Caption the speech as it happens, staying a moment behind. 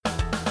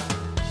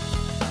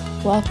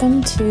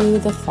Welcome to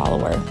The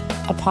Follower,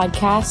 a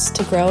podcast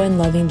to grow in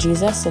loving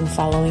Jesus and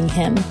following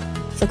Him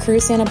for Cru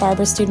Santa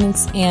Barbara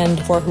students and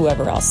for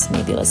whoever else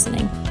may be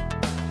listening.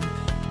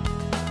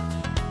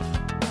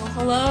 Well,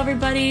 hello,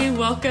 everybody.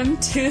 Welcome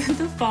to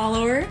The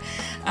Follower.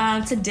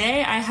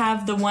 Today, I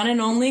have the one and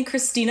only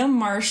Christina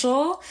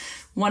Marshall,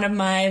 one of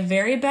my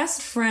very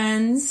best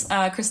friends.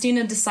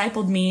 Christina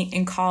discipled me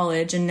in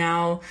college, and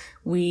now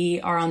we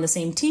are on the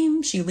same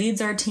team. She leads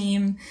our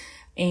team.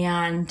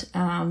 And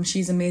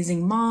she's an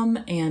amazing mom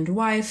and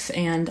wife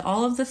and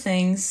all of the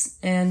things.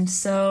 And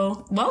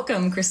so,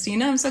 welcome,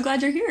 Christina. I'm so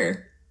glad you're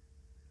here.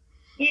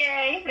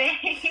 Yay,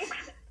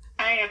 thanks.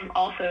 I am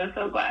also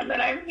so glad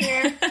that I'm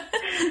here.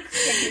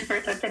 Thank you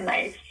for such a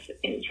nice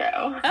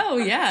intro. Oh,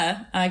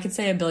 yeah. I could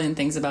say a billion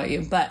things about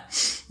you.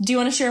 But do you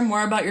want to share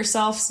more about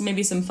yourself?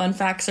 Maybe some fun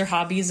facts or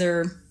hobbies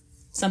or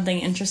something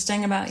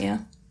interesting about you?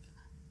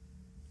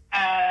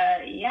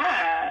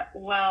 Yeah.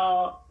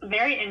 Well,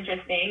 very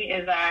interesting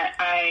is that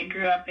I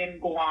grew up in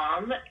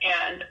Guam,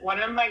 and one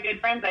of my good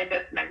friends, I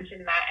just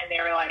mentioned that, and they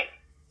were like,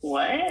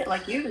 what?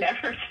 Like, you've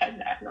never said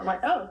that. And I'm like,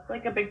 oh, it's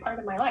like a big part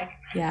of my life.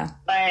 Yeah.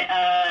 But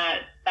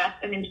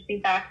that's an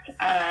interesting fact.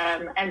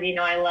 As you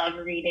know, I love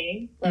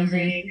reading.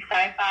 Reading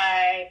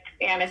sci-fi,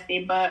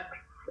 fantasy books,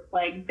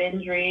 like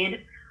binge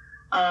read,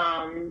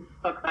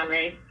 books on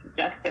race,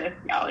 justice,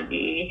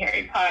 theology,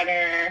 Harry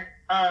Potter.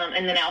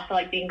 And then I also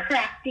like being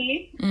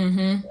crafty,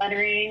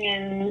 lettering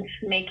and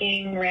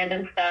making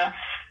random stuff,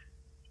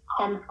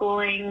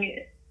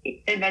 homeschooling,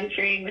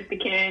 adventuring with the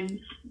kids.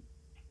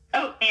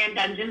 Oh, and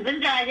Dungeons and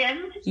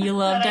Dragons. You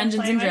love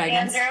Dungeons and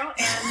Dragons. Andrew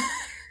and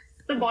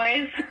the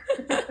boys.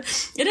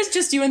 It is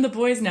just you and the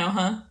boys now,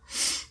 huh?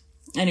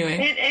 Anyway.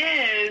 It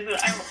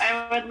is.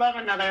 I would love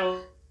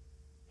another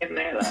in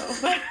there,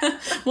 though.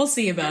 We'll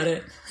see about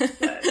it.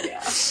 But,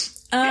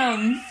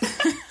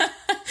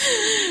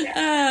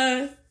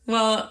 yeah.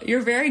 Well,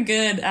 you're very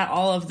good at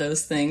all of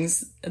those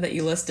things that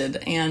you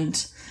listed.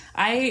 And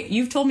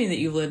you've told me that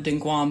you lived in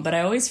Guam, but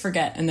I always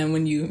forget. And then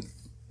when you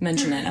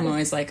mention it, I'm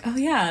always like, oh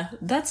yeah,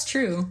 that's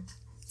true.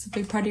 It's a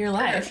big part of your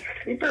life.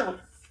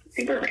 Super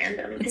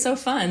random. It's so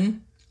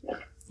fun.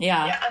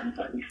 Yeah. Yeah, it's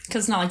fun.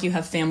 Because it's not like you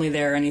have family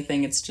there or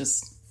anything. It's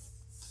just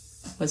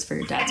was for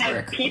your dad's I have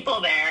work.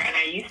 people there, and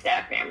I used to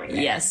have family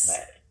there. Yes.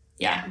 But,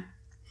 yeah.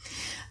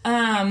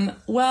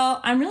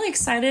 Well, I'm really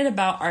excited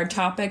about our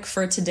topic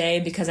for today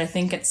because I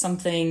think it's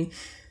something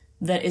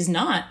that is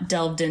not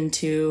delved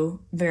into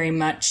very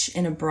much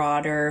in a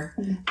broader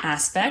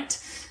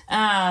aspect.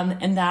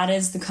 And that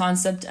is the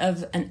concept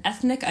of an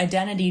ethnic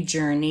identity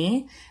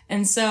journey.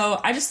 And so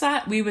I just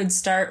thought we would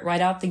start right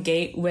out the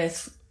gate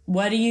with how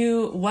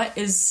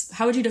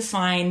would you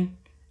define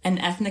an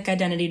ethnic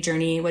identity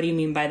journey? What do you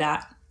mean by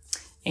that?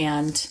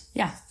 And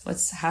yeah,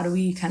 how do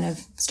we kind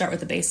of start with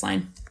the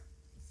baseline?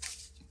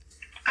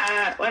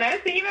 When I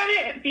was thinking about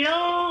it,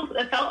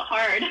 it felt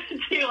hard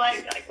to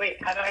like, wait,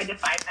 how do I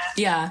define that?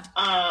 Yeah.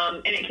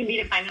 And it can be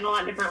defined in a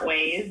lot of different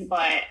ways,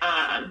 but,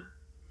 and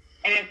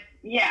it's,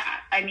 yeah,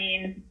 I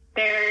mean,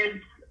 there's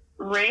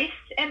race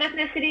and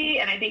ethnicity,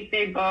 and I think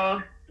they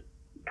both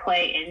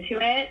play into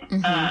it,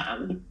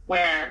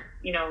 where,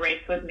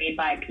 race was made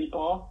by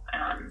people,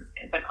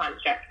 it's a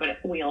construct, but it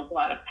wields a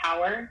lot of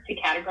power to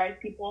categorize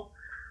people,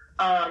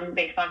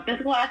 based on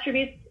physical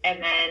attributes,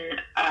 and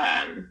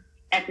then,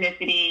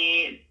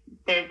 ethnicity,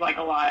 there's like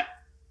a lot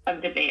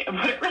of debate of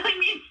what it really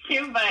means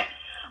too, but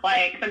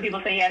like some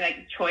people say you have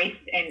like choice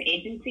and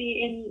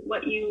agency in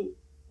what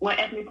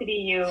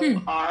ethnicity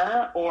you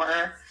are,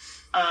 or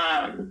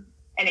and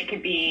it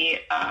could be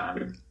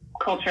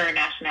culture,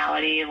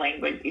 nationality,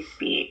 language you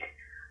speak.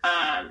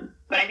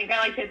 But I think I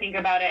like to think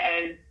about it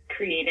as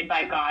created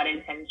by God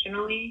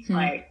intentionally.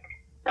 Like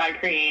God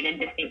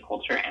created distinct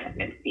culture and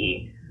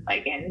ethnicity,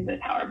 like in the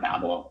Tower of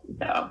Babel.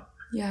 So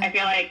yeah. I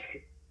feel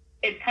like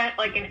it's kind of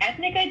like an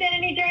ethnic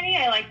identity journey.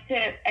 I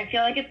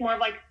feel like it's more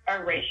of like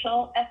a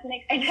racial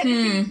ethnic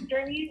identity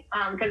journey,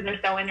 because they're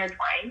so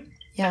intertwined,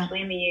 especially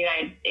in the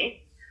United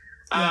States.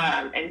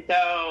 And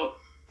so,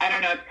 I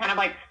don't know, it's kind of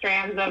like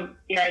strands of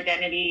your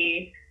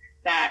identity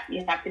that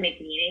you have to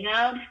make meaning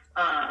of.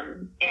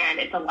 And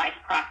it's a life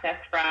process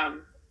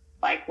from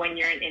like when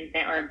you're an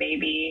infant or a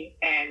baby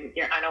and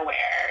you're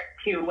unaware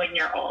to when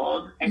you're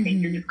old. I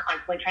think you're just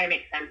constantly trying to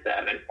make sense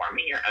of and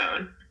forming your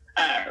own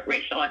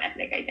racial and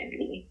ethnic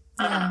identity.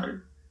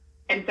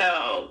 And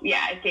so,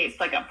 yeah, I'd say it's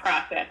like a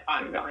process,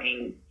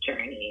 ongoing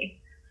journey,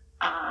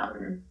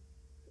 and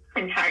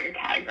how you're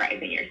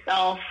categorizing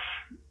yourself,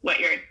 what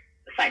you're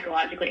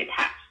psychologically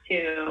attached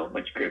to,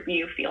 which group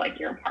you feel like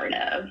you're a part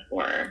of,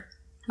 or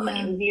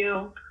claims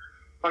you,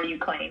 or you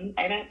claim,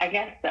 I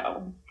guess.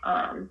 So,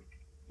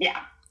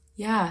 yeah.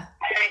 Yeah. And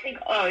I think,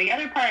 the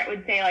other part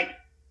would say, like,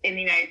 in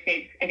the United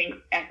States, I think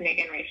ethnic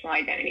and racial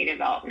identity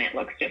development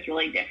looks just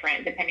really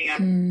different depending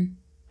on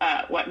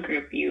what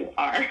group you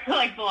are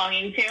like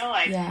belonging to,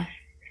 like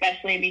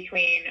especially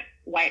between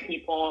white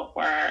people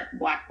or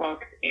black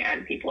folks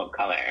and people of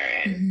color,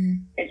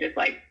 and it's just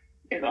like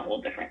is a whole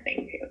different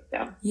thing too.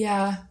 So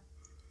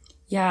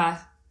yeah,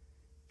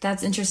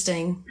 That's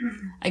interesting.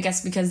 I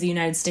guess because the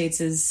United States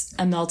is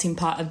a melting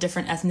pot of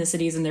different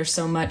ethnicities and there's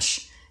so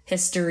much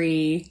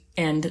history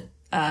and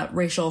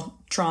racial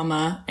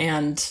trauma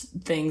and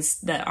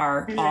things that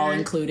are all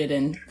included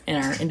in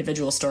our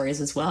individual stories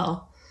as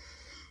well.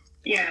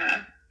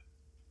 Yeah.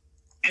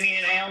 I mean,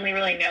 and I only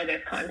really know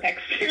this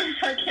context too,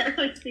 so I can't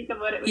really speak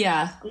about it.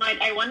 Yeah. I'm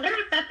like, I wonder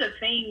if that's a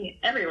thing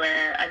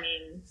everywhere. I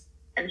mean,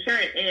 I'm sure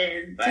it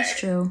is, but that's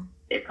true.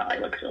 It probably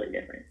looks really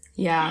different.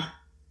 Yeah.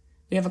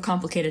 We have a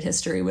complicated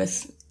history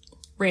with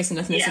race and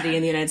ethnicity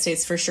in the United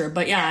States for sure.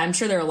 But yeah, I'm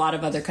sure there are a lot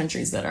of other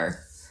countries that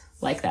are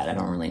like that. I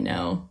don't really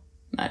know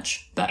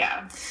much, but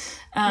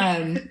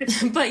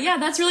but yeah,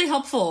 that's really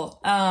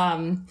helpful.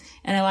 And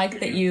I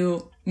like that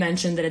you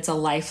mentioned that it's a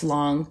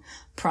lifelong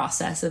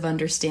process of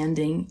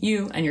understanding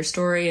you and your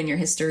story and your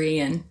history,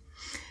 and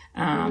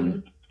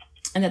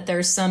that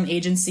there's some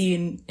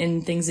agency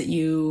in things that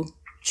you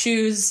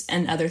choose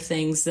and other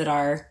things that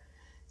are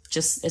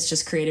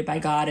just created by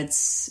God.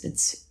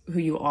 It's who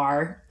you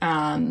are.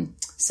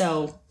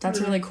 So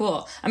that's really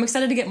cool. I'm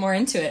excited to get more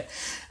into it.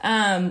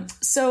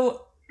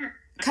 So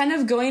kind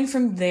of going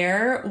from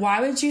there,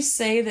 why would you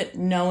say that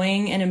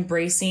knowing and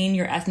embracing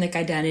your ethnic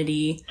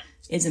identity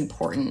is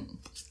important?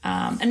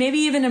 And maybe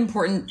even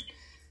important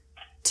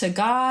to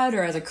God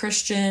or as a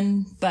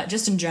Christian, but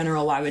just in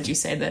general, why would you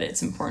say that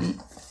it's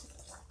important?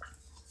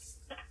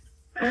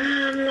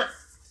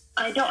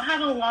 I don't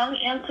have a long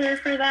answer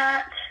for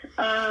that,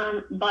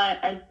 but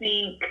I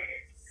think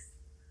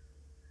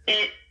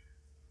it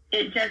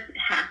just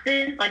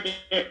happens. Like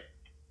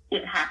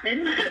it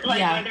happens.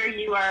 Like whether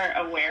you are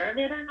aware of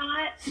it or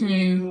not,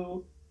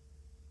 you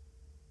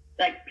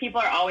like people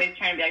are always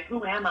trying to be like,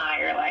 who am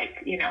I? Or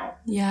like, you know,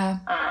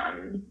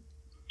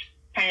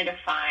 trying to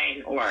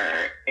define or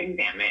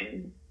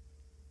examine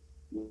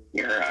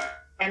your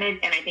and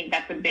I think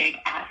that's a big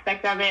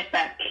aspect of it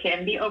that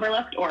can be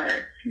overlooked or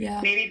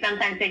maybe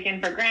sometimes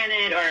taken for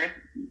granted, or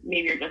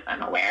maybe you're just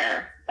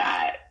unaware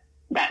that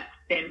that's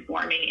been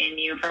forming in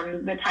you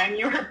from the time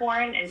you were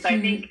born. And so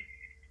I think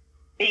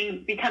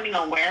becoming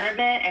aware of it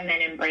and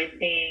then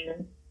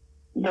embracing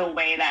the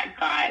way that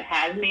God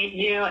has made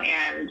you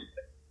and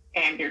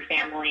your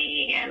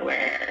family and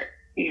where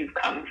you've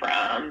come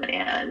from,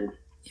 and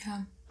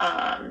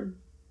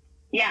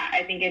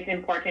I think it's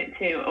important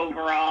to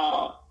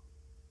overall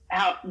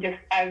how just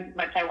as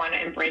much I want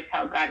to embrace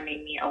how God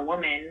made me a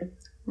woman,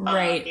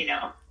 right? You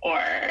know,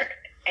 or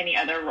any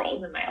other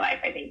roles in my life.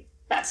 I think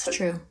that's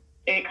true.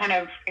 It kind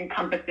of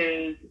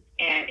encompasses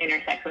and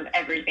intersects with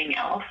everything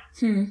else.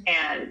 And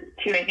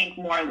to, I think,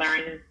 more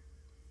learn,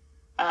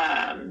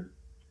 and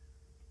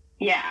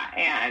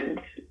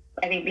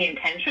I think be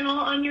intentional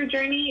on your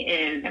journey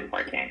is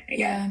important, I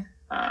guess.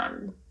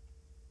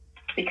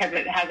 Because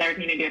it has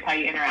everything to do with how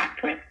you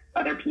interact with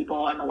other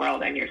people in the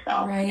world and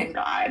yourself and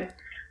God.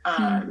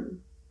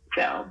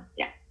 So,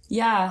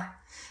 yeah,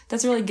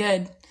 that's really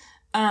good.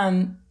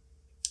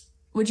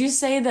 Would you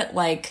say that,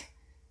 like,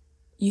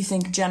 you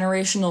think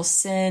generational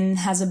sin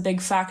has a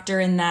big factor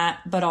in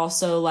that, but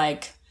also,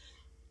 like,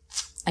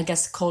 I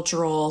guess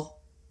cultural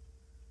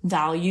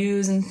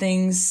values and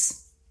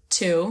things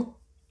too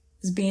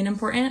is being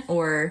important,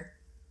 or?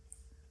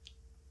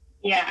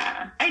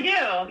 Yeah, I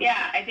do.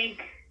 Yeah, I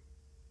think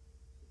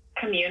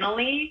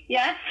communally,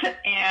 yes.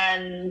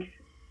 And,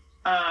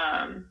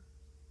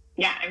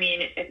 I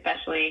mean,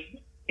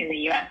 especially in the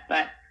U.S.,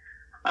 but,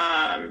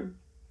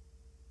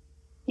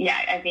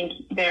 I think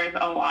there's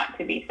a lot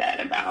to be said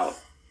about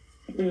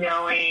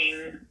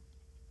knowing,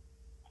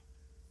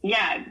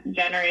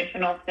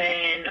 generational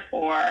sin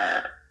or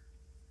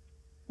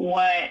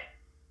what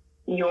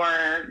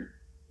your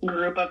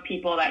group of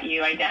people that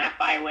you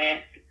identify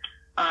with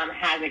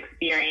has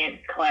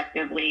experienced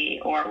collectively,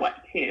 or what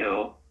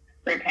to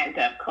repent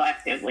of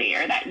collectively,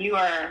 or that you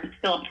are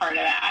still a part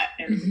of that.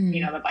 And,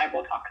 you know, the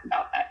Bible talks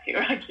about that too.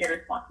 Like, you're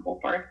responsible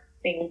for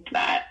things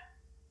that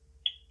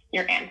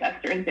your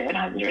ancestors did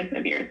hundreds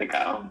of years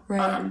ago,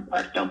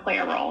 or still play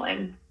a role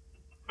in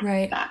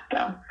that.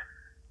 So,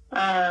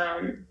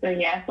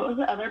 what was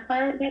the other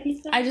part that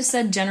you said? I just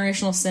said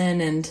generational sin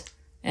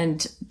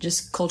and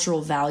just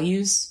cultural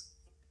values,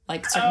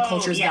 like certain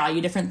cultures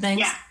value different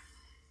things.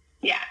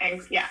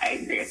 I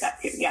agree with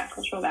that too. Yeah,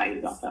 cultural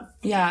values also.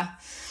 Yeah.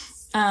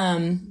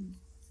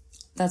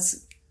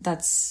 That's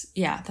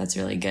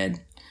really good.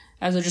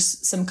 Those are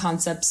just some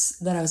concepts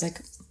that I was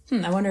like,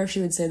 I wonder if she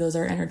would say those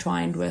are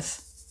intertwined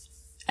with,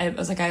 I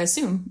was like, I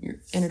assume you're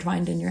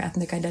intertwined in your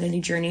ethnic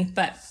identity journey,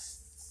 but,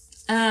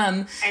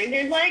 and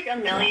there's like a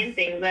million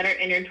things that are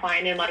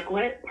intertwined, and like,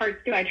 what parts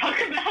do I talk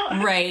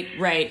about? Right.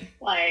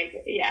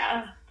 Like,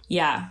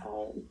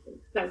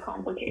 so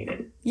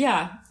complicated.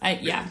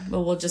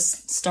 Well, we'll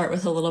just start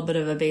with a little bit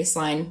of a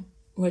baseline,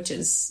 which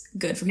is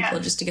good for people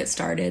just to get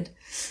started.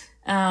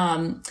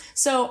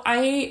 So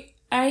I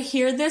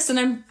hear this,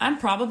 and I'm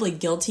probably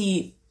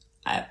guilty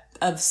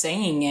of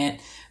saying it,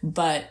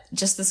 but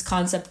just this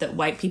concept that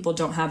white people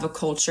don't have a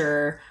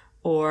culture,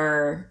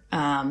 or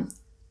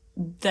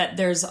that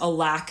there's a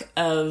lack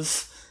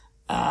of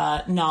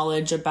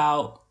knowledge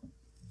about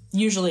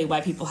usually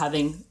white people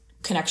having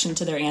connection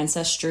to their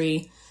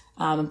ancestry,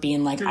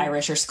 being like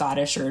Irish or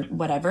Scottish or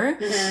whatever.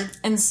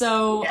 And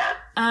so,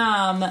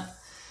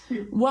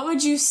 what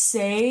would you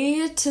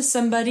say to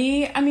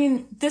somebody? I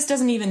mean, this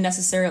doesn't even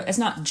necessarily, it's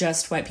not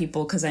just white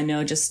people, because I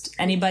know just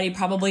anybody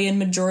probably in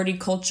majority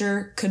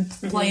culture could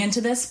play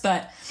into this,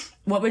 but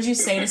what would you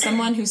say to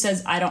someone who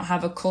says, I don't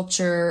have a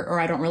culture, or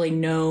I don't really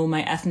know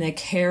my ethnic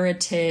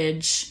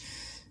heritage?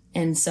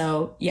 And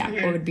so,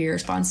 what would be your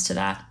response to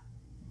that?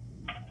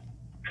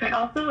 I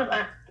also would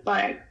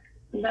like,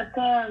 that's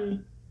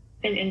an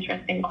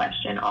interesting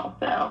question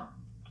also.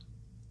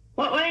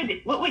 What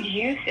would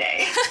you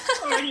say?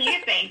 What do you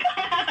think?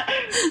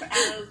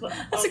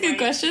 That's a good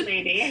question.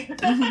 Lady.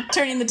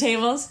 Turning the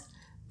tables.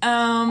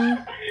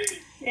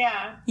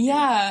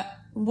 Yeah.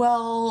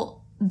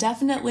 Well,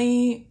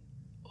 definitely.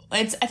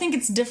 I think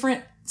it's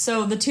different.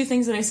 So the two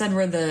things that I said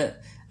were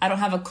I don't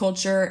have a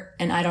culture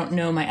and I don't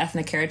know my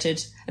ethnic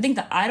heritage. I think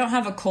the I don't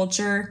have a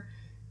culture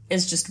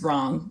is just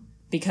wrong,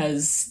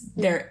 because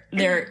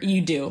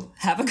you do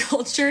have a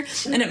culture,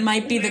 and it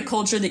might be the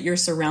culture that you're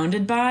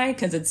surrounded by,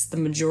 because it's the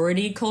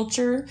majority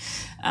culture.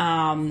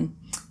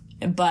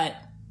 But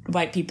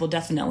white people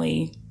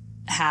definitely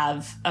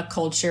have a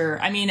culture.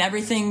 I mean,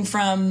 everything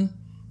from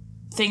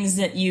things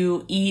that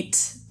you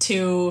eat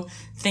to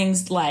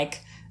things like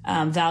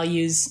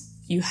values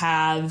you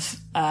have,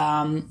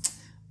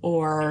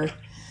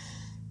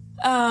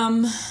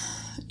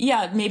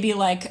 maybe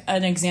like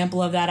an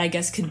example of that, I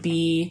guess, could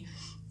be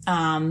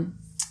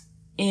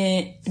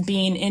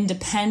being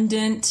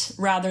independent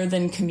rather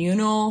than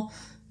communal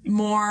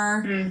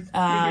more.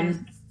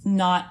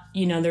 Not,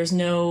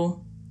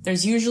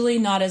 there's usually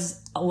not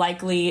as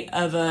likely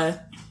of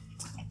a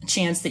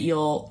chance that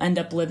you'll end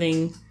up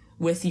living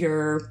with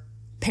your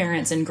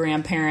parents and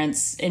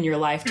grandparents in your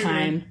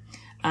lifetime.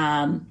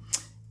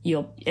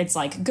 It's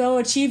like, go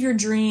achieve your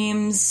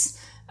dreams.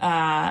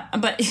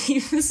 But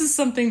this is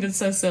something that's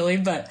so silly,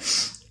 but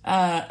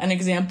an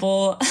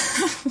example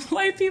of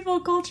white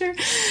people culture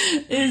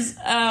is,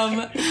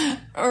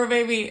 or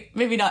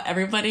maybe not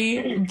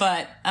everybody,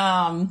 but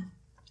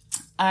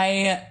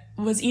I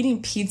was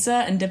eating pizza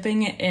and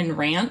dipping it in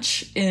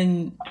ranch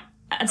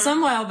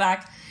some while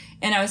back,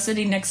 and I was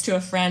sitting next to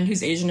a friend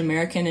who's Asian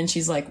American, and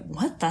she's like,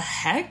 what the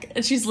heck?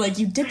 And she's like,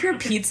 you dip your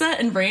pizza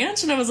in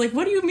ranch? And I was like,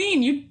 what do you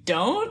mean? You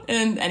don't?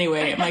 And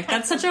anyway, I'm like,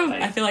 I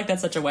feel like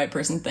that's such a white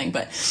person thing,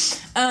 but,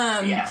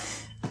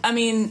 I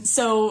mean,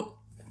 so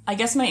I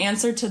guess my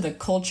answer to the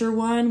culture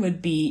one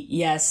would be,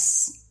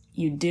 yes,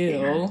 you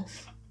do.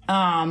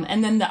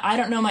 And then I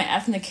don't know my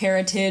ethnic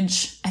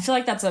heritage. I feel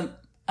like that's a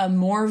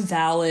more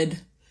valid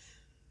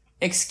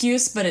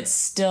excuse, but it's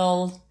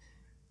still,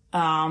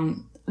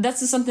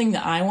 that's just something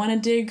that I want to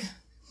dig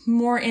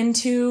more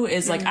into,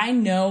 is like, I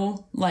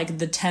know like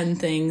the 10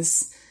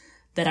 things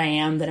that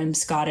I'm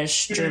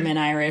Scottish, German,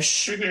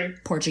 Irish,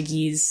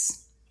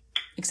 Portuguese,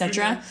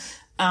 etc.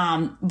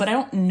 But I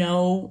don't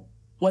know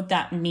what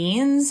that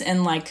means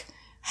and like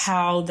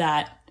how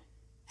that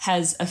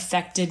has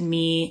affected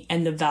me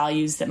and the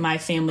values that my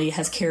family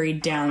has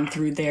carried down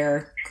through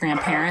their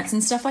grandparents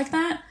and stuff like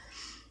that.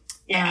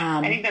 Yeah,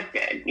 I think that's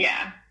good.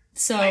 Yeah.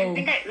 So I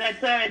think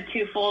that's a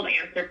twofold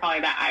answer probably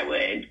that I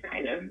would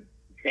kind of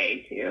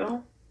say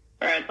too.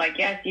 Where it's like,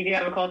 yes, you do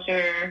have a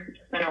culture,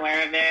 just been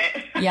aware of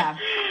it. Yeah.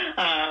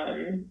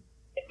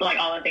 Like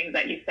all the things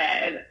that you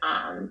said.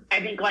 I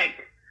think like,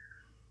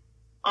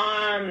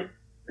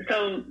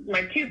 so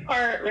my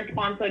 2-part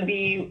response would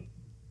be,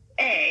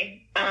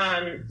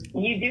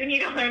 you do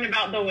need to learn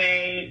about the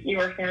way you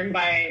were formed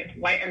by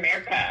white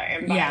America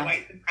and by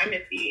white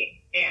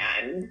supremacy,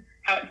 and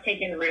how it's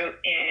taken root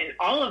in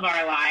all of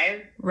our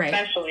lives,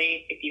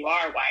 especially if you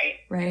are white,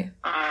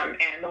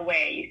 and the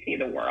way you see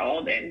the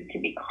world, and to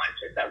be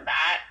conscious of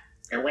that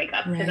and wake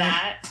up to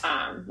that.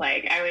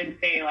 Like I would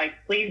say, like,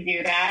 please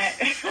do that.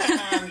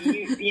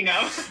 you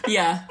know,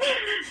 yes,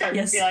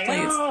 be like,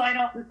 please.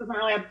 This doesn't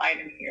really apply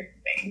to me or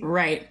something,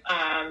 right?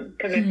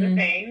 Because it's a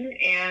thing,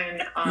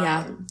 and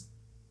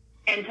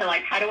and to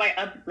like, how do I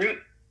uproot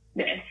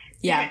this?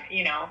 Not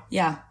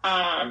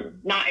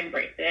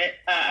embrace it,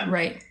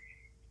 right?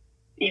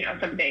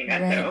 Something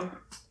that's so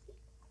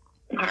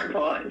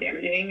harmful and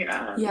damaging.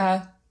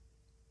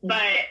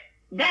 But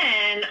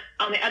then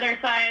on the other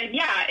side,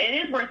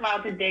 it is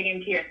worthwhile to dig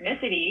into your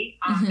ethnicity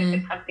if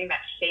it's something that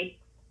shapes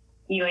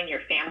you and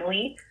your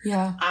family.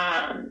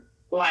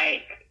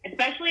 Like,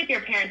 especially if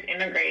your parents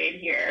immigrated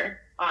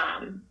here,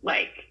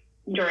 like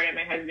Jordan,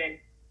 my husband,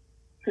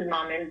 his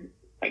mom is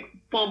like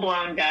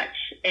full-blown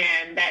Dutch,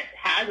 and that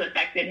has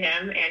affected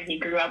him, and he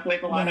grew up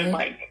with a lot of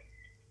like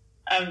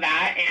of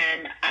that,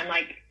 and I'm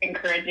like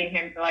encouraging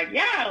him to like,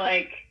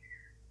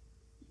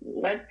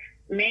 let's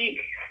make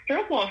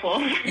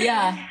stroopwafels.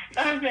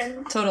 Stuff,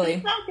 and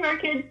totally sell to our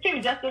kids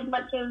too, just as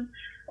much as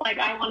like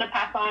I want to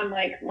pass on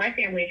like my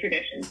family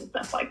traditions and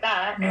stuff like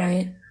that.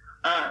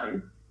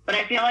 But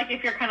I feel like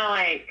if you're kind of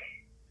like,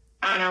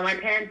 I don't know, my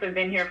parents have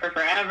been here for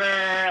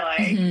forever,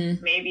 like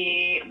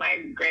maybe my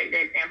great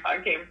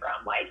grandpa came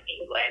from like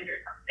England or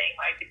something,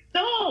 like it's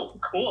still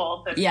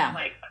cool to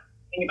like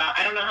think about.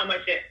 I don't know how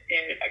much it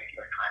affects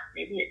you or not.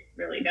 maybe it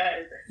really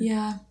does.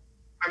 Yeah.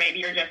 Or maybe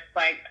you're just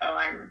like, oh,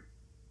 I'm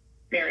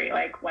very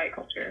like white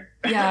culture.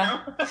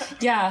 Yeah.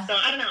 Yeah. So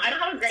I don't know. I don't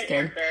have a great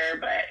answer,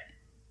 but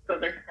so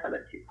there's kind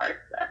of the two parts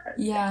that.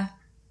 Yeah.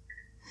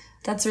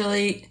 That's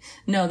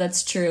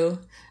true.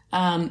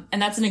 And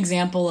that's an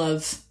example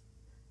of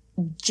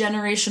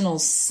generational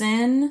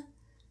sin,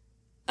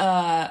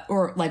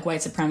 or like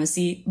white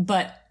supremacy,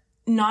 but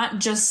not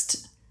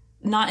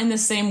in the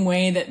same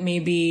way that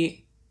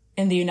maybe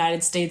in the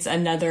United States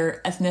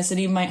another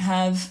ethnicity might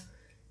have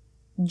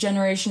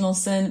generational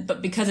sin,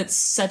 but because it's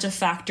such a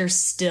factor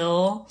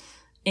still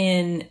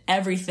in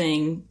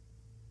everything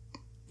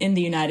in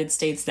the United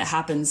States that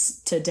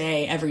happens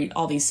today,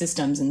 all these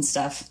systems and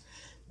stuff,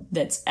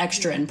 that's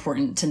extra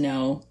important to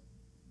know.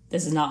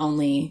 This is not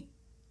only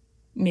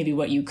maybe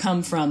what you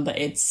come from, but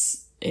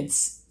it's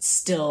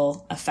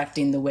still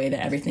affecting the way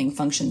that everything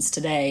functions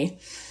today.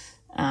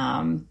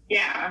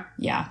 Yeah.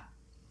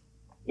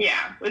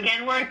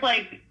 Again, where it's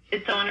like,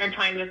 it's so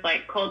intertwined with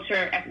like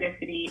culture,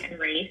 ethnicity, and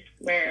race,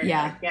 where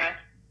like, yes,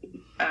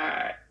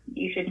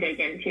 you should dig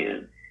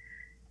into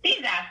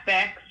these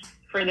aspects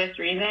for this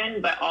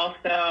reason, but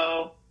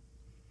also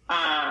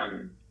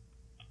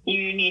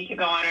you need to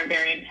go on a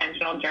very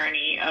intentional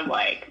journey of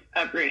like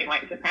uprooting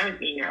white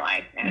supremacy in your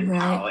life and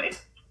how it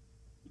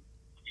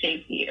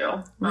shapes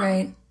you.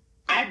 Right.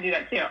 I have to do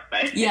that too,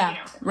 but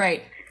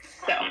right.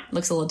 So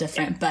looks a little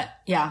different, but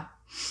yeah,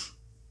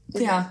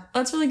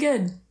 that's really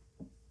good,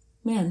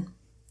 man.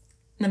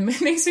 That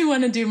makes me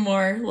want to do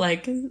more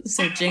like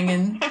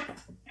searching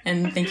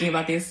and thinking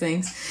about these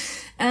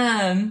things.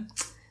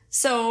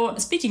 So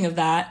speaking of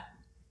that,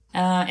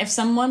 if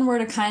someone were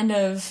to kind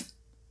of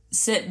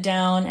sit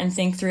down and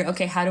think through,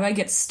 okay, how do I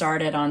get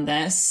started on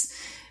this?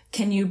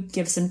 Can you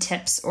give some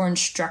tips or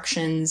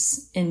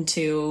instructions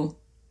into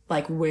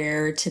like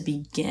where to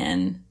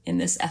begin in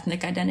this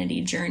ethnic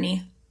identity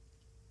journey?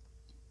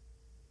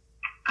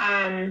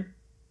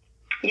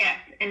 Yes.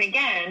 And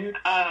again,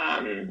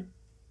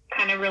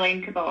 kind of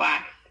relating to the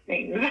last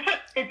thing,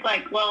 it's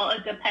like, well,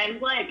 it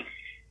depends, like,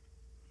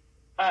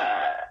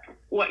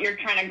 what you're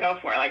trying to go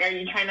for. Like,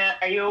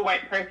 are you a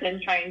white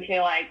person trying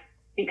to, like,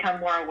 become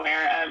more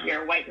aware of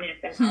your whiteness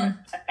and how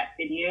it's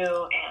affected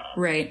you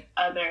and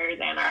others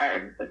and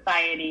our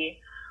society?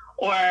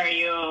 Or are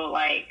you,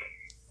 like,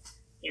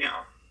 you know,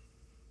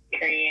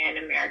 Korean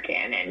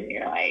American and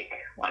you're, like,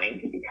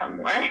 wanting to become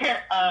more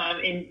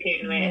in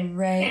tune with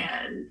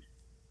and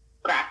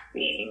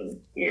grasping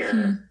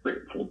your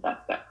roots and stuff.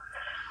 So,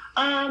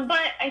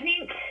 but I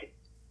think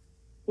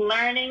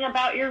learning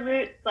about your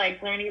roots,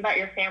 like learning about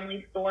your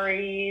family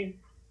stories.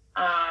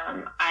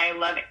 I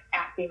love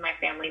asking my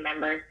family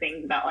members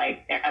things about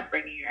like their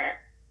upbringing, or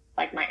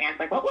like my aunt's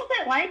like, what was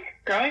it like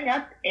growing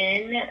up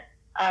in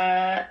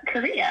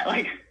Korea?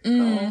 Like,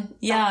 South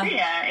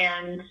Korea,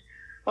 and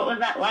what was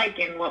that like?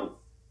 And what,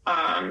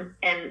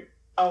 and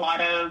a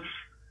lot of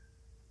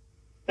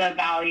the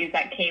values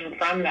that came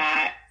from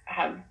that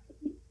have,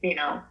 you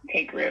know,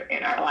 take root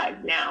in our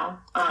lives now.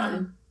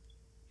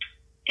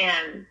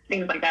 And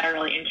things like that are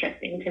really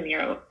interesting to me.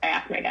 Or I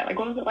asked my dad, like,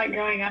 what was it like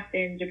growing up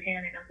in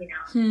Japan and everything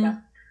else? So,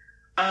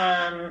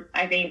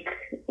 I think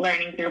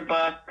learning through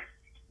books,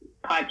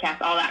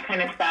 podcasts, all that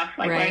kind of stuff,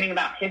 like learning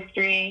about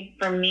history.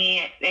 For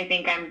me, I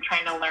think I'm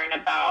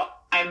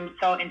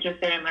so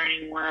interested in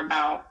learning more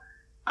about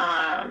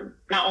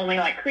not only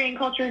like Korean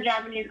culture,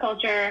 Japanese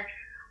culture,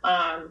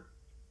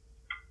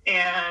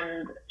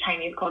 and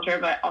Chinese culture,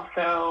 but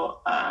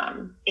also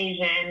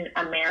Asian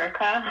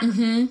America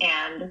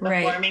and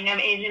the forming of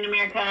Asian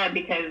America,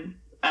 because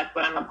that's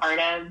what I'm a part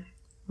of,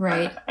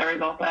 a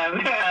result of.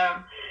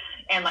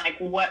 And like,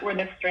 what were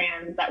the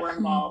strands that were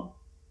involved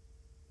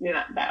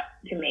that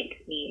to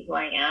make me who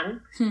I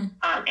am, and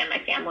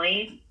my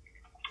family,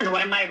 and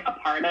what am I a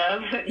part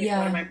of? What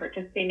am I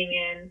participating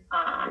in?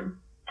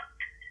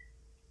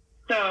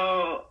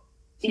 So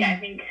I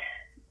think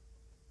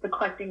the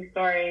collecting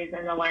stories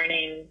and the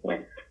learning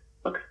with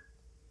books,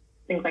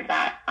 things like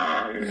that.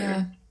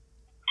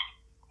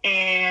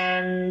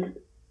 And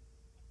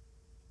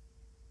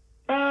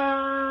so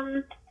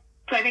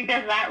I think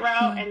there's that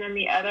route. And then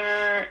the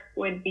other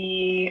would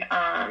be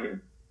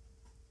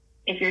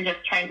if you're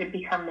just trying to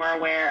become more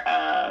aware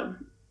of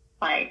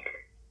like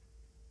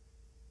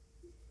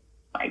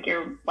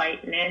your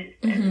whiteness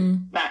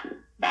and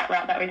that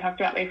route that we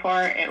talked about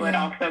before, it would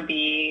also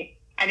be,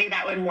 I think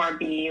that would more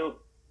be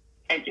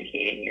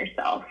educating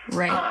yourself.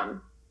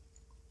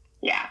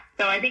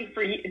 So I think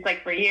for you, it's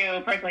like for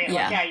you personally, you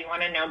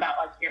want to know about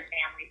like your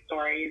family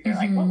stories, or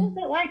like, what was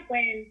it like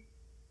when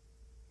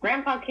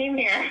grandpa came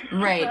here or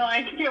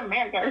like to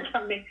America or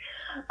something?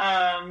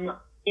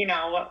 You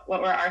know,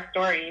 what were our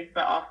stories,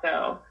 but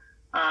also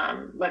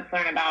let's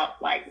learn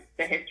about like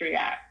the history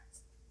that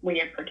we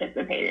have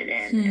participated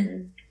in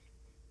and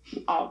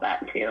all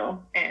that too.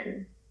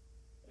 And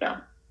so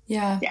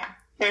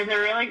there's a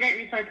really great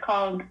resource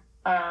called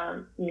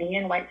Me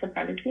and White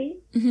Supremacy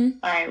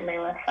by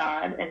Layla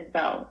Saad. And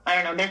so I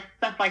don't know, there's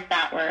stuff like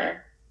that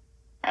where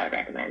I would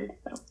recommend.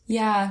 So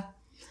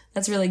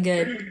that's really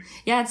good.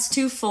 It's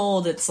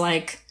twofold. It's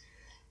like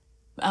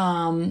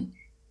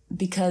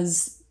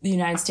because the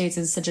United States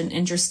is such an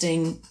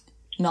interesting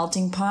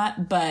melting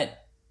pot,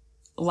 but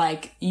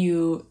like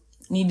you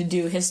need to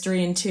do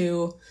history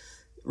into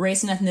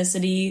race and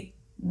ethnicity,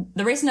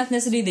 the race and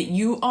ethnicity that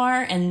you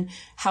are, and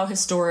how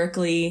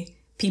historically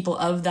people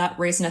of that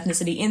race and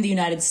ethnicity in the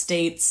United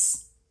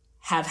States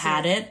have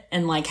had it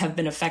and like have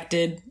been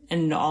affected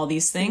and all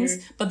these things.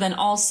 Mm-hmm. But then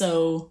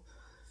also,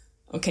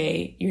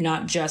 okay, you're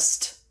not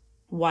just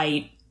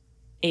white,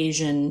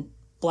 Asian,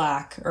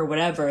 Black, or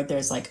whatever.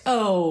 There's like,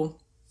 oh,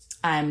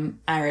 I'm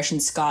Irish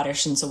and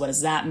Scottish, and so what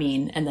does that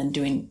mean? And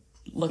then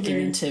looking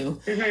into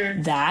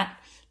that.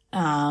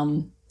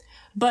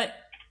 But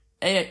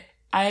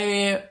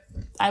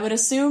I would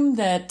assume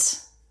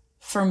that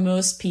for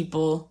most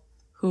people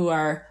who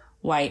are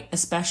white,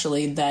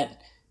 especially,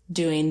 that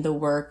doing the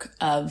work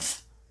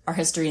of our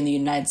history in the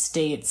United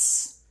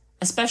States,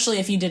 especially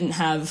if you didn't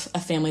have a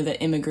family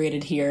that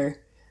immigrated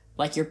here,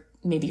 like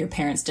maybe your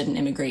parents didn't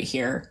immigrate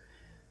here,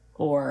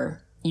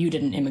 or you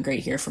didn't immigrate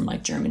here from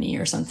like Germany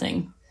or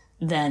something,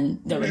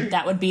 then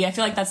that would be, I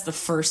feel like that's the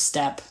first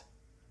step.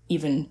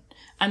 Even,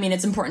 I mean,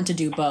 it's important to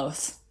do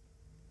both.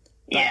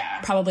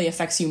 Yeah. Probably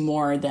affects you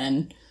more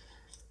than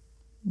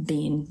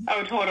being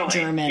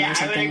German or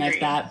something like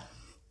that.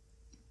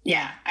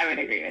 Yeah, I would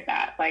agree with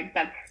that. Like,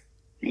 that's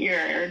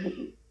your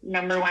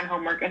number one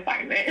homework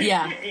assignment.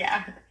 Yeah.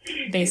 Yeah.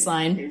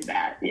 Baseline. Is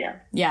that, yeah.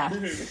 Yeah.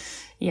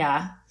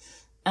 Yeah.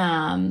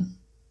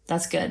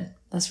 That's good.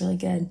 That's really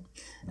good.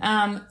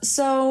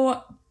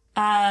 So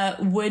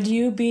would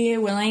you be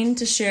willing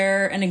to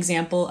share an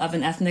example of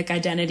an ethnic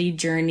identity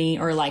journey,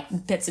 or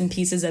like bits and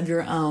pieces of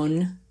your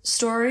own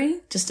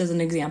story, just as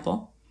an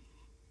example?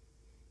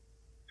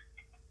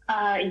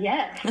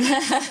 Yes.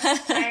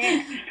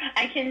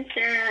 I can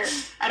share.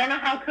 I don't know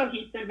how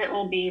cohesive it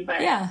will be,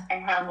 but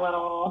I have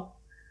little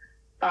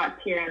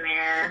thoughts here and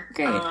there.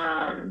 Great.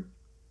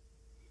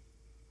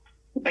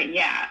 But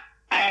yeah,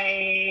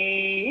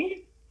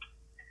 I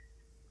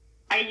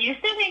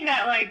used to think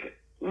that like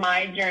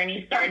my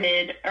journey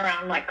started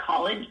around like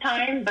college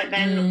time, but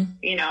then,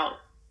 you know,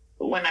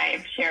 when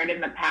I've shared in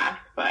the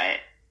past, but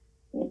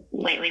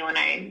lately when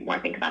I more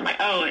think about it, I'm like,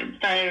 oh, it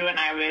started when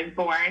I was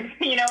born.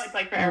 You know, it's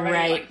like for everybody,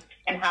 right. Like,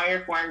 and how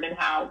you're formed and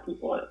how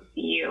people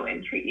see you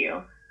and treat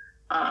you.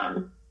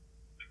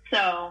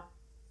 So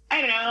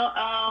I don't know.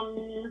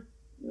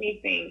 Let me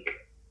think.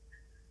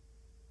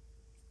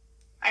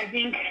 I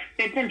think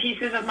bits and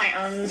pieces of my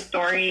own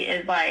story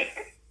is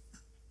like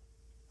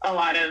a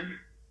lot of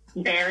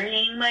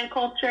burying my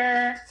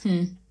culture,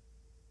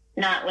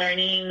 not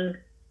learning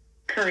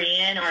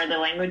Korean or the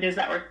languages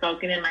that were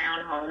spoken in my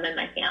own home and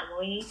my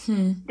family,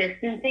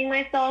 distancing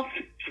myself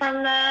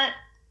from that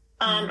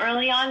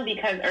early on,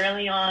 because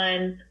early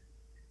on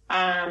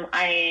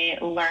I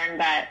learned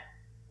that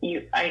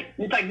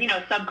it's like, you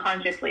know,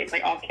 subconsciously, it's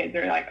like all kids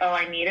are like, oh,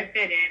 I need to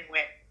fit in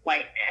with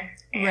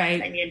whiteness, and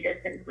right. I need to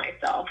distance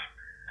myself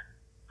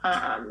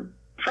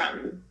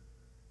from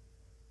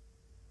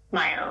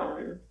my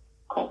own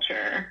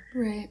culture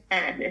right.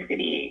 and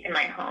ethnicity in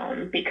my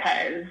home,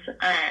 because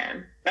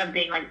of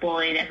being like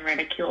bullied and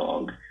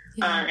ridiculed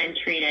and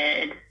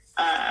treated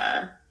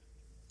as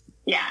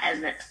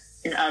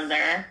an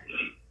other.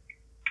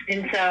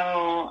 And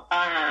so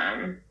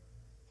and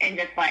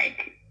just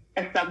like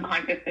a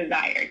subconscious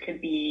desire to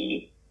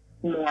be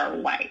more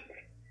white.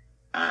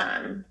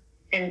 And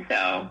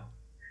so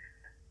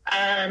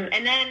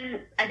and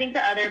then I think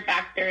the other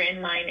factor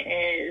in mine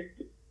is,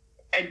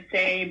 I'd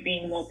say,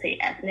 being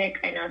multi-ethnic.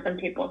 I know some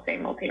people say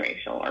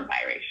multiracial or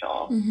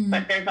biracial,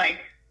 but there's like,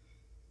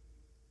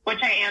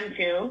 which I am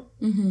too,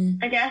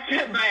 I guess.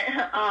 But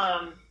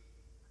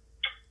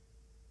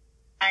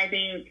I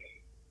think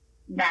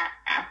that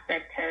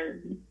aspect has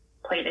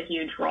played a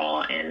huge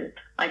role in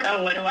like,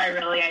 oh, what do I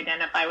really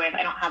identify with?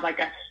 I don't have like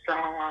a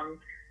strong,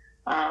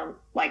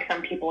 like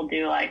some people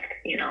do, like,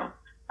 you know,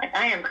 like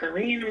I am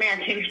Korean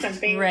American or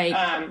something, right?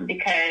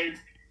 Because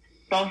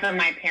both of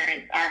my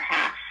parents are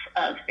half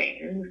of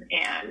things.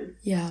 And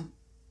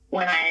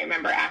when I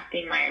remember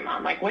asking my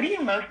mom, like, what do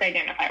you most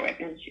identify with?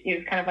 And she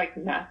was kind of like,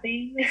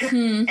 nothing.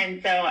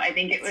 And so I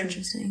think it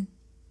was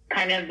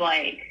kind of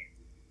like,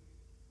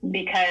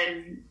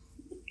 because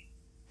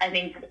I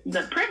think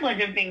the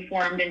privilege of being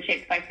formed and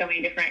shaped by so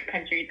many different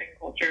countries and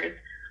cultures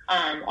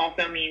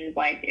also means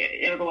like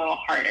it was a little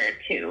harder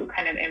to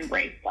kind of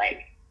embrace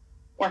like,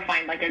 or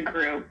find like a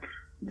group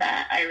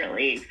that I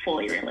really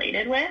fully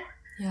related with.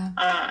 Yeah.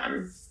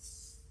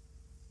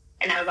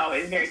 And I was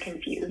always very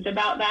confused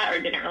about that,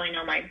 or didn't really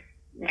know my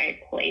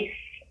place.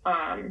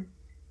 And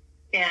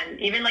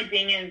even like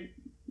being in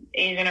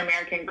Asian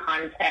American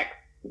context,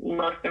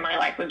 most of my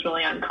life was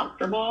really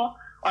uncomfortable,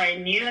 or I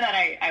knew that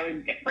I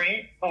was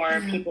different,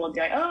 or people would be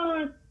like,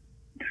 oh,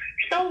 you're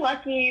so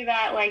lucky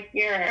that like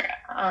you're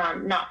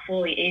not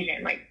fully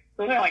Asian. Like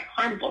those are like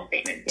harmful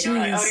statements, you know,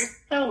 like, oh, you're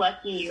so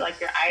lucky, like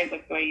your eyes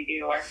look the way you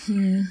do,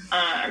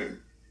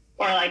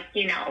 or like,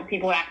 you know,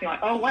 people would ask me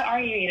like, oh, what are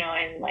you, you know,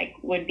 and like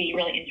would be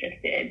really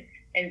interested.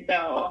 And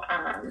so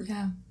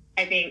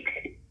I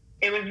think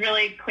it was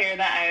really clear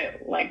that I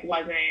like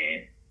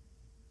wasn't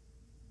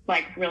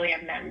like really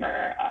a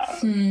member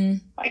of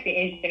like the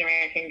Asian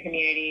American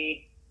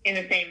community in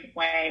the same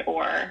way,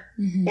 or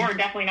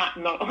definitely not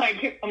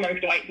like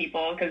amongst white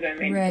people, because then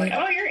they're like,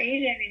 oh, you're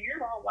Asian and you're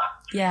blah blah.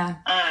 Yeah.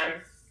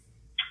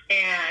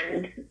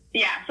 And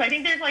yeah, so I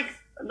think there's like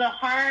the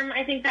harm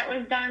I think that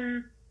was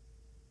done.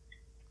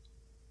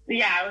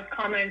 Yeah, it was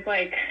comments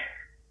like,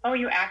 oh,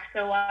 you act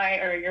so white,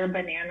 or your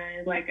banana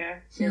is like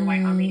you're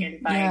white on the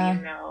inside,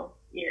 even though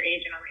you're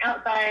Asian on the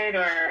outside,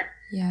 or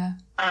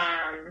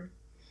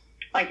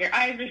like your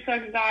eyes are so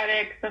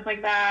exotic, stuff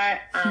like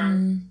that.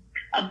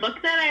 A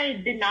book that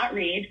I did not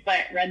read,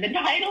 but read the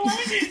title of,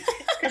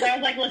 because I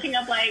was like looking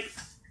up like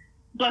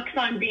books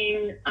on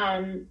being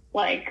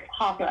like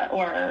Hapa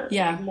or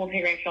like,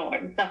 multiracial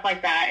and stuff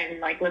like that, and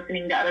like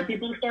listening to other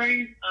people's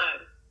stories.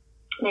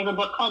 There's a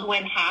book called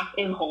When Half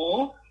is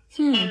Whole.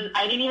 And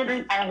I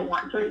didn't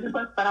want to read the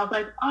book, but I was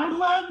like, oh, I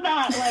love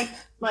that.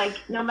 Like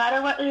no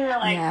matter what your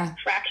like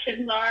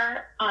fractions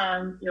are,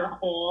 you're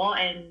whole,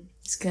 and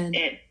it's good.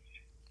 It's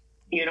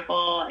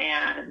beautiful,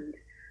 and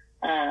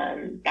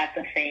that's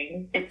a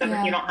thing. It's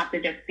something you don't have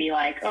to just be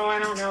like, oh, I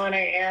don't know what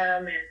I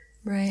am, and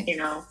you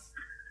know,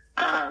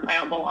 I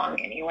don't belong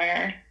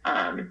anywhere.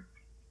 So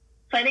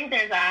I think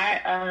there's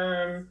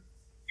that.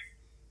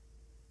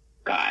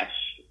 Gosh.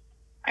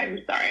 I'm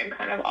sorry, I'm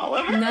kind of all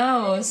over.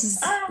 No, this is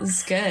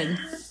good.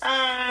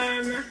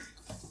 I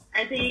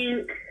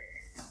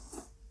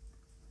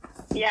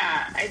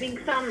think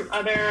some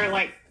other,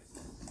 like,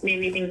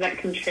 maybe things that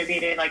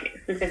contributed, like,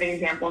 specific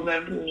examples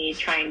of me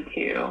trying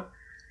to,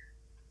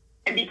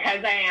 and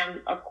because I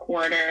am a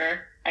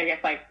quarter, I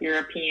guess, like,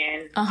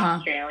 European,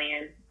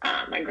 Australian,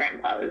 my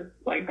grandpa was,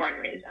 like, born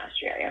and raised in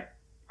Australia.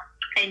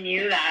 I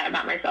knew that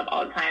about myself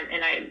all the time,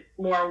 and I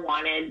more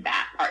wanted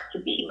that part to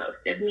be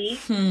most of me.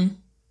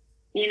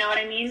 You know what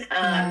I mean?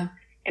 And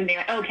being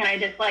like, oh, can I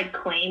just, like,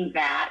 claim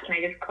that? Can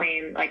I just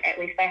claim, like, at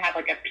least I have,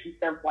 like, a piece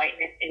of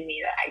whiteness in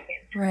me that I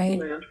can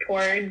move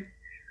towards?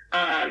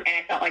 And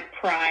I felt, like,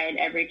 pride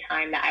every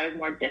time that I was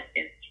more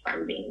distanced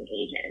from being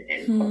Asian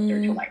and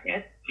closer to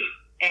whiteness.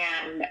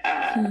 And,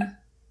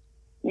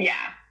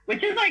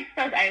 which is, like,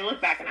 so I look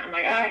back and I'm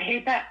like, oh, I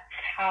hate that's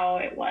how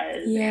it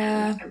was.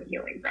 Yeah. And I'm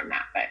healing from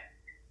that. But,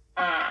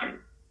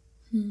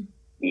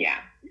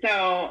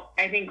 So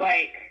I think,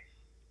 like,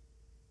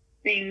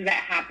 things that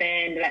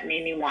happened that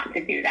made me want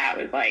to do that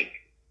was like,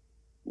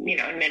 you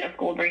know, in middle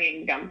school,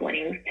 bringing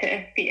dumplings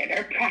to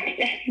theater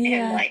practice.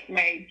 And like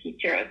my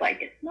teacher was like,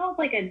 it smells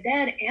like a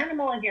dead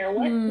animal in here.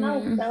 What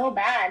smells so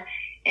bad?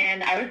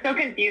 And I was so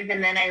confused.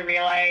 And then I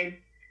realized,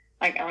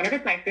 like, I wonder if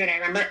it's my food. I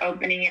remember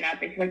opening it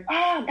up and she's like,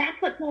 oh,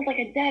 that's what smells like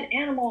a dead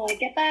animal. Like,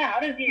 get that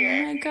out of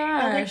here. Oh my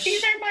gosh. I was like,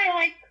 these are my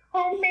like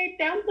homemade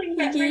dumplings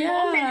that my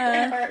mom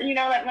makes, or, you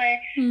know, that my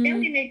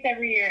family makes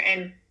every year.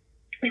 And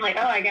I'm like,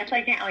 oh, I guess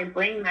I can't like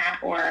bring that,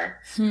 or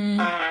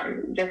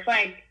just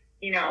like,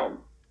 you know,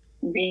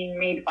 being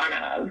made fun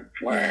of,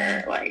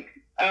 or like,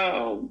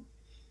 oh,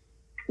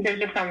 there's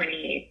just so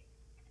many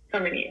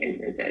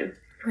instances.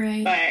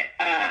 Right. But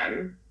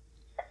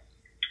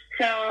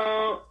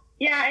so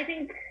yeah, I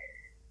think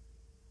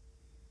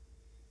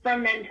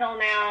from then till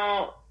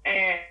now,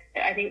 and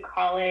I think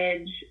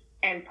college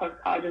and post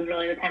college was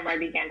really the time where I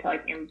began to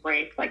like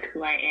embrace like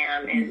who I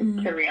am,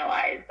 and to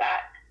realize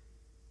that,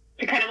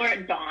 to kind of where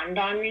it dawned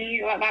on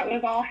me that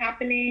was all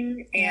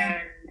happening.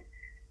 And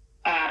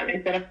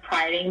instead of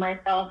priding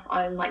myself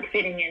on like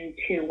fitting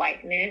into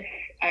whiteness,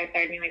 I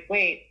started being like,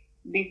 wait,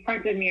 these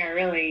parts of me are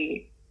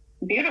really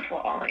beautiful,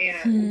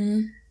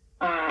 and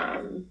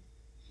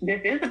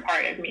this is a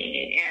part of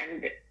me.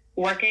 And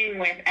working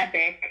with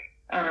Epic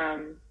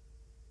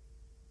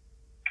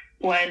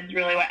was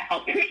really what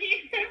helped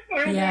me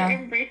to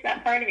embrace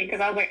that part of me,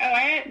 because I was like, oh,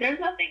 there's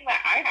nothing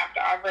that I have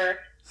to offer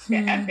to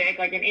Epic,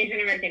 like an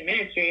Asian American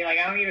ministry. Like,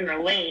 I don't even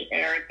relate,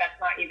 or that's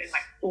not even my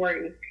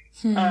story.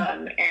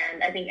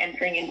 And I think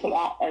entering into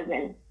that as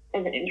an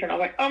intern, I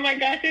was like, oh my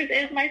gosh, this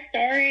is my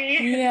story.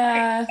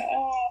 Yeah.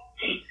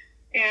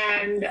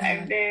 And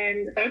I've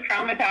been so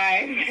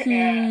traumatized,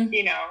 and,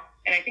 you know,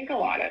 and I think a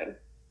lot of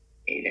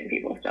Asian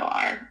people still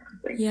are.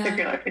 Like, if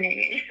you're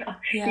listening,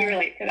 you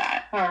relate to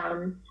that.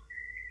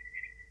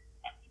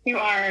 You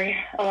are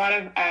a lot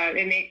of,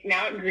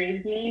 now it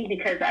grieves me,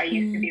 because I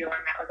used to be the one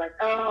that was like,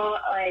 oh,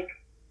 like,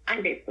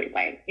 I'm basically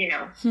white, you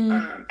know.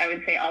 I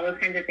would say all those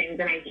kinds of things,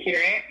 and I hear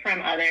it from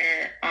other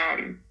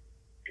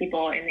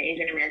people in the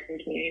Asian American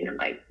community, and I'm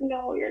like,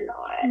 no, you're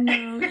not.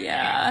 No,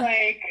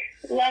 like,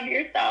 love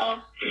yourself.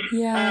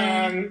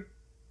 So,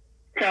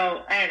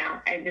 I don't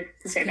know. I just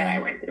to say that I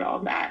went through all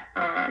of that.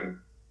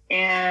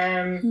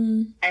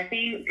 And I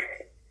think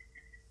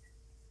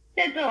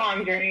it's a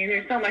long journey.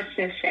 There's so much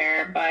to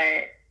share,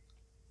 but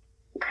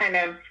kind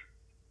of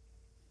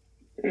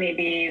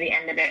maybe the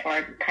end of it,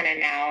 or kind of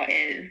now,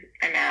 is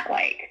I'm at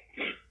like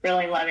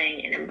really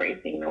loving and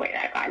embracing the way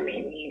that God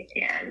made me,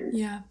 and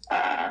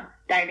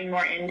diving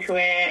more into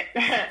it.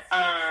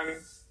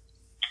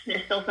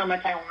 There's still so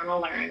much I want to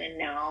learn and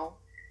know.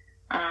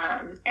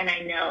 And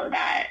I know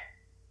that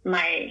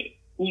my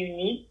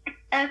unique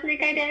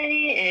ethnic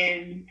identity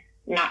is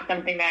not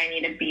something that I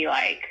need to be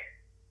like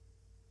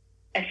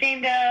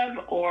ashamed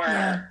of or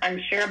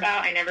unsure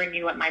about. I never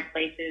knew what my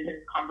place is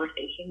in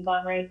conversations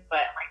on race, but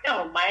I'm like,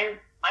 no,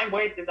 my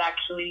voice is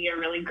actually a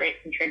really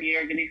great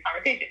contributor to these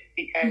conversations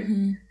because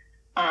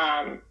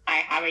I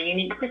have a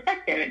unique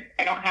perspective.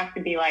 I don't have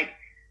to be like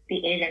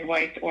the Asian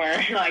voice or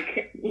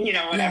like,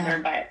 whatever,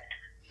 but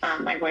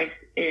my voice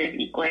is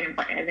equally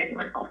important as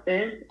anyone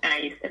else's. And I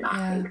used to not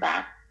think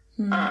that.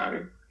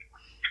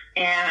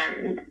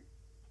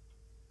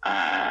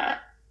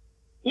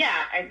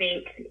 I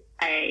think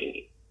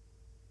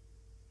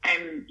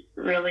I'm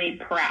really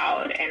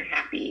proud and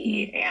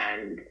happy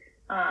and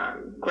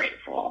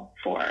grateful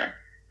for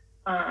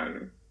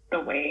the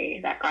way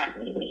that God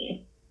made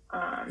me.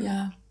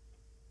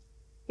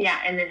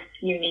 In this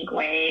unique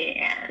way,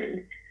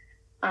 and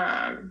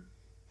I'm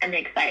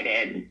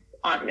excited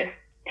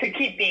to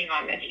keep being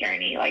on this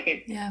journey. Like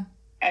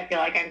I feel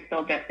like I'm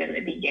still just in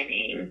the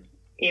beginning,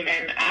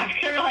 even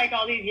after like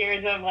all these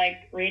years of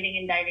like reading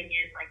and diving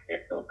in. Like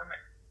there's still so much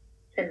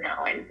to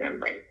know and to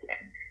embrace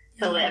and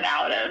to live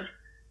out of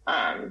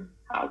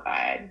how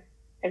God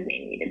has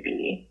made me to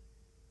be,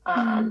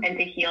 and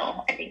to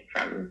heal, I think,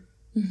 from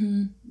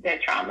the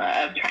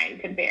trauma of trying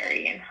to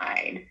bury and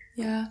hide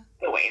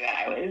the way that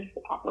I was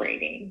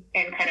operating,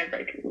 and kind of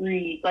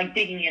like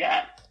digging it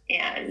up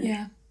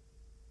and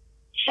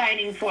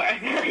shining forth,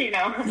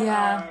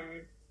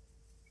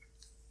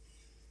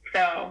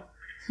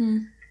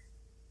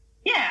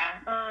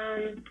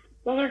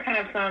 those are kind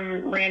of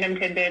some random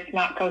tidbits,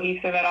 not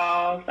cohesive at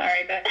all.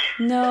 Sorry, but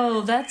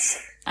no,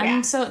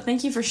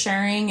 thank you for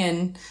sharing.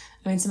 And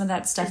I mean, some of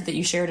that stuff that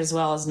you shared as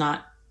well is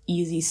not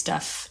easy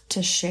stuff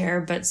to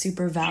share, but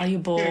super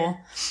valuable.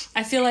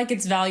 I feel like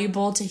it's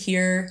valuable to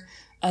hear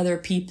other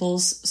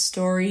people's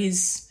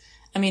stories.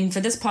 I mean, for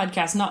this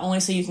podcast, not only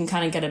so you can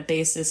kind of get a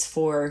basis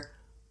for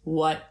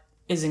what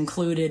is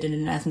included in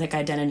an ethnic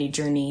identity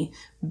journey,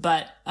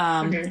 but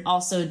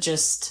also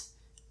just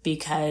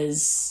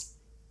because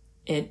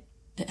it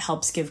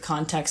helps give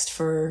context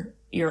for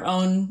your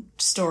own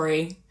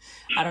story.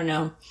 I don't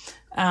know.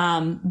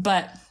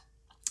 But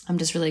I'm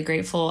just really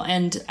grateful,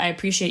 and I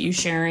appreciate you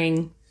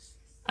sharing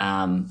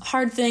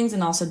hard things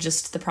and also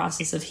just the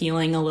process of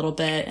healing a little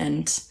bit.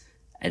 And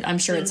I'm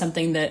sure it's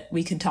something that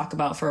we could talk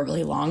about for a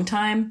really long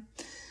time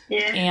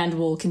and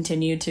we'll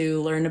continue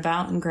to learn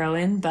about and grow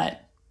in,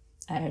 but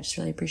I just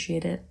really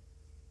appreciate it.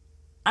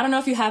 I don't know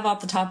if you have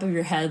off the top of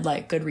your head,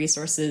 like good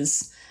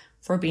resources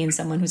for being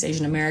someone who's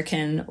Asian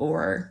American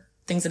or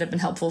things that have been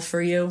helpful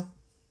for you.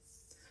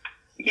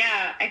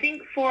 Yeah, I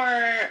think for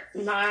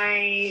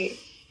my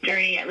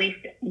journey, at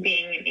least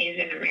being an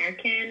Asian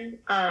American,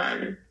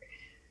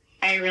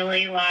 I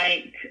really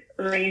liked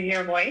Raise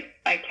Your Voice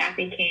by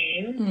Kathy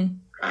Kane.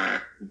 I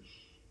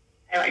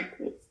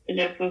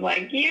just was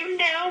like, you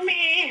know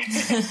me.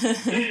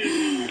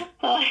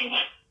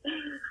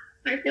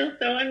 I feel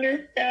so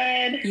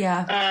understood.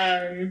 Yeah.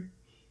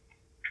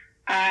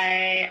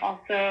 I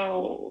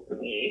also, let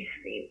me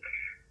think,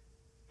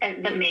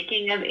 The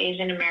Making of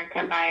Asian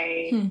America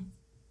by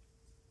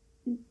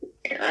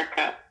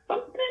Erica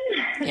something.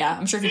 Yeah,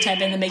 I'm sure if you type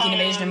in The Making of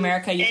Asian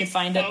America, you can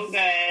find it. It's so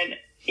good.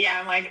 Yeah,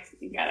 I'm like,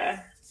 you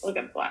gotta look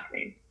up the last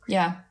name.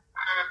 Yeah.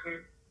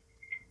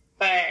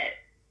 But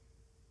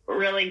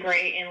really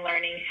great in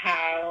learning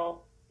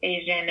how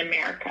Asian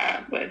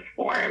America was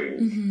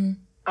formed,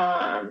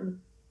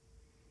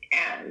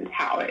 and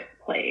how it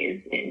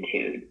plays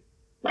into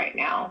right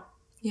now.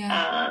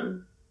 Yeah.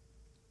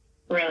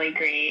 Really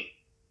great.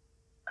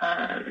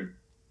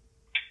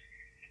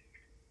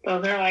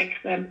 Those are like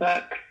the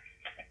books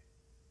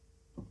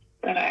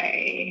that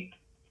I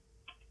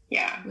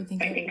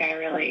think I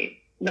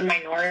really, the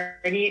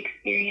Minority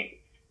Experience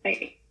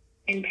by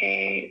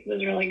Pei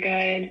was really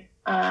good.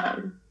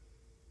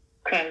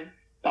 Because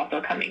it's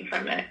also coming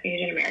from an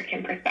Asian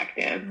American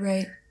perspective,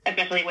 right?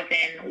 Especially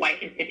within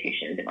white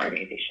institutions and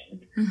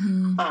organizations.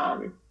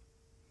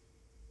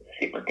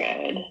 Super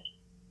good.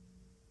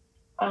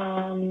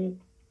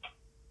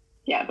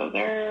 Those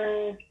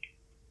are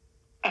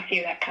a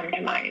few that come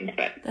to mind,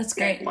 but that's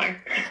great. More.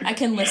 I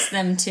can list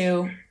them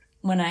too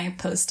when I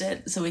post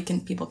it, so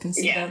people can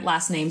see the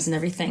last names and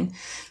everything.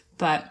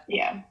 But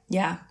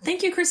yeah.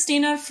 Thank you,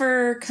 Christina,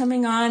 for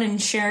coming on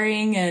and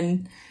sharing.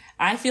 And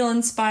I feel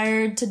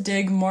inspired to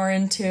dig more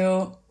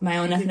into my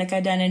own ethnic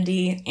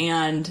identity,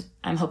 and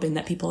I'm hoping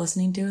that people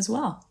listening do as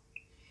well.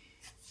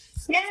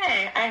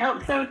 Yay, I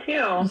hope so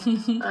too.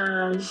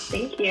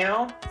 Thank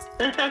you.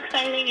 It was so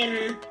exciting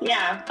and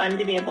fun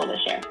to be able to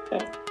share. So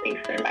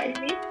thanks for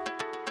inviting me.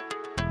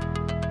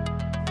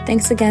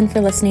 Thanks again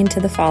for listening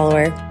to The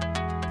Follower.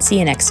 See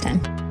you next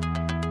time.